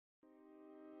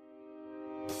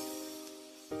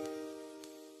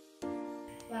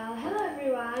Well, hello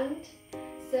everyone.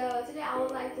 So today I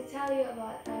would like to tell you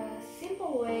about a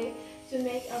simple way to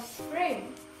make a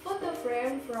photo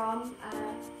frame from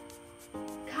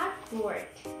cardboard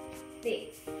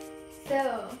sticks.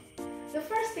 So the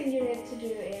first thing you need to do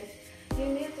is you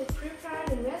need to prepare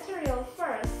the material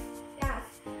first. Yes,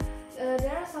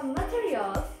 there are some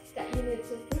materials that you need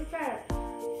to prepare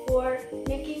for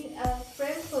making a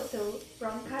frame photo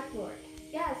from cardboard.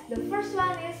 Yes, the first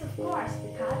one is of course the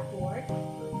cardboard.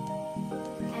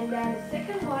 And then the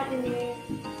second one you need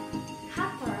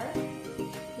cutter,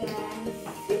 then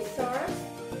scissors,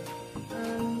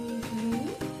 glue,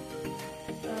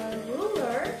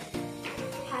 ruler,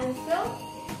 pencil,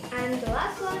 and the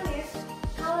last one is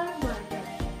color marker.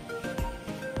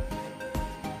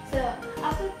 So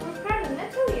after prepare the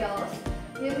materials,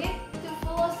 you need to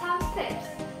follow some steps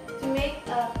to make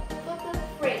a photo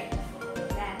frame.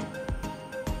 Then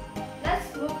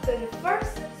let's move to the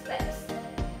first steps.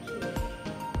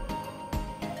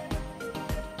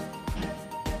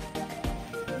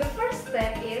 The first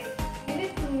step is you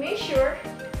need to measure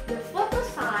the photo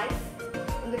size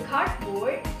on the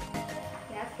cardboard.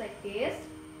 That's like this.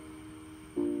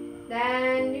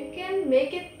 Then you can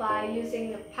make it by using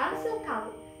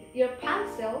your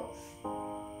pencils.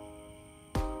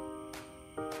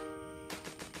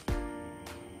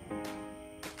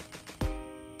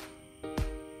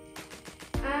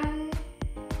 And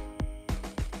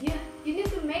you need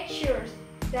to make sure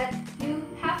that you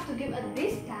have to give a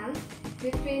distance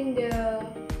between the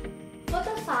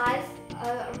photo size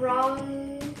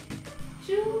around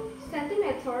 2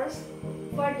 centimeters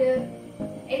for the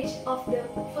edge of the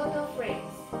photo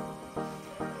frames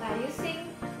by using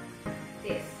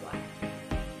this one,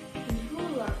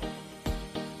 ruler.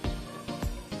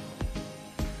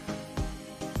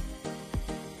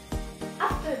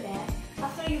 After that,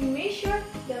 after you measure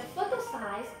the photo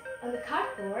size on the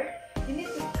cardboard, you need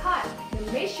to cut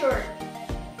the measured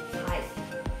size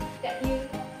that you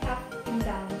have been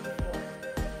done before.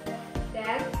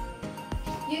 Then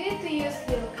you need to use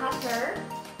your cutter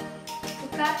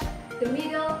to cut the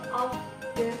middle of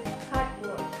the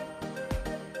cardboard.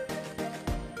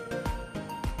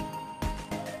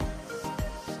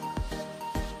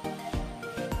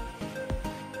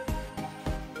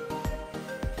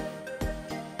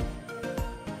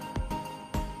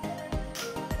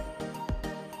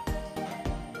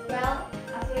 Well,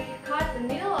 after you cut the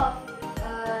middle of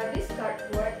this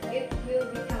cardboard, it will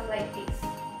become like this.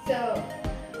 So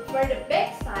for the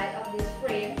back side of this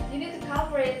frame, you need to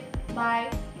cover it by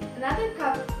another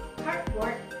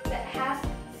cardboard that has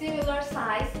similar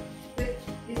size with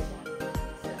this one.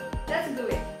 So let's do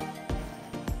it.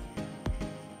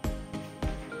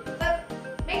 But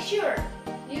make sure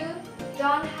you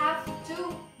don't have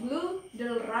to glue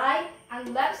the right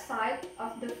and left side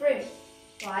of the frame.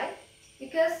 Why?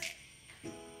 Because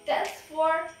that's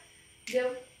for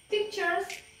the pictures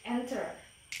enter.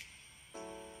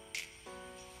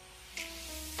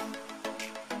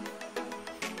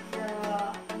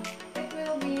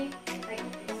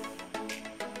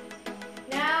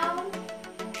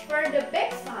 For the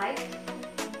back side,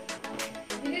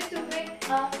 you need to make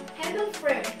a handle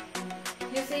frame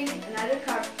using another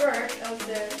cardboard of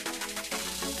the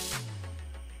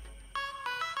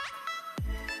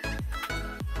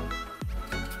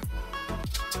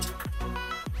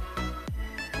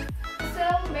so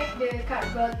make the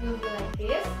cardboard will be like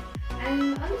this,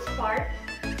 and on this part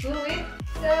glue it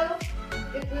so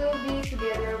it will be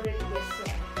together with this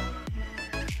one.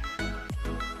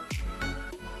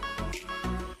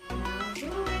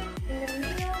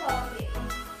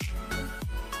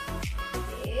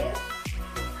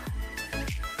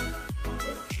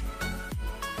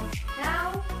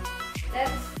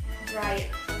 Dry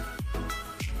it.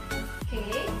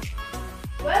 Okay.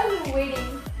 While we're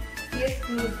waiting this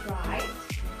glue dry,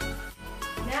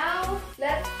 now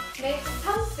let's make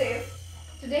some shapes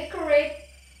to decorate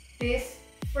this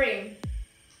frame.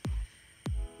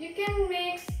 You can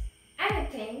mix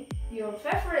anything, your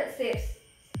favorite shapes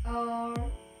or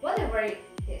whatever it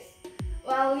is.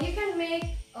 Well, you can make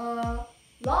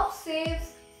love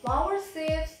shapes, flower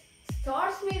shapes,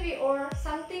 stars maybe, or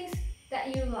some things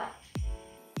that you like.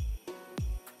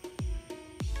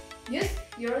 Use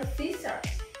your scissors.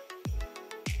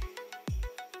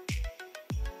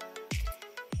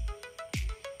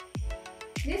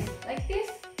 This like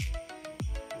this.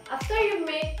 After you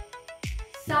make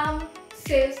some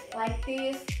shapes like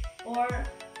this or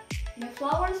the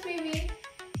flowers maybe,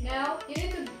 now you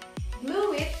need to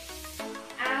glue it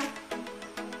and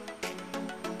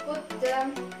put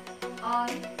them on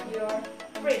your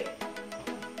frame.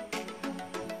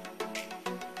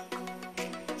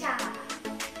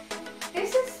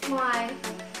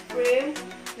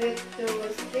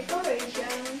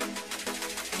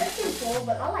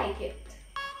 like it.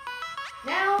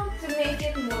 Now, to make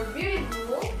it more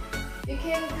beautiful, you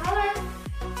can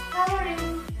color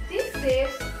in these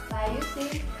shapes by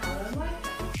using color marker.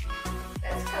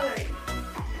 Let's color it.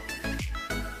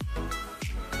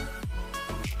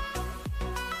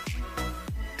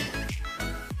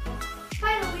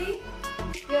 Finally,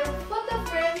 your photo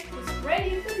frame is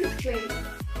ready to display.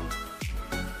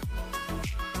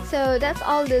 So that's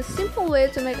all the simple way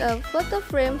to make a photo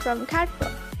frame from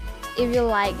cardboard. If you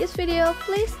like this video,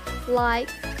 please like,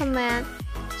 comment,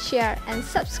 share, and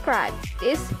subscribe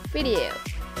this video.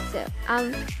 So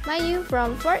I'm Mayu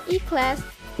from 4E class.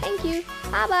 Thank you.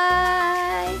 Bye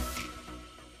bye.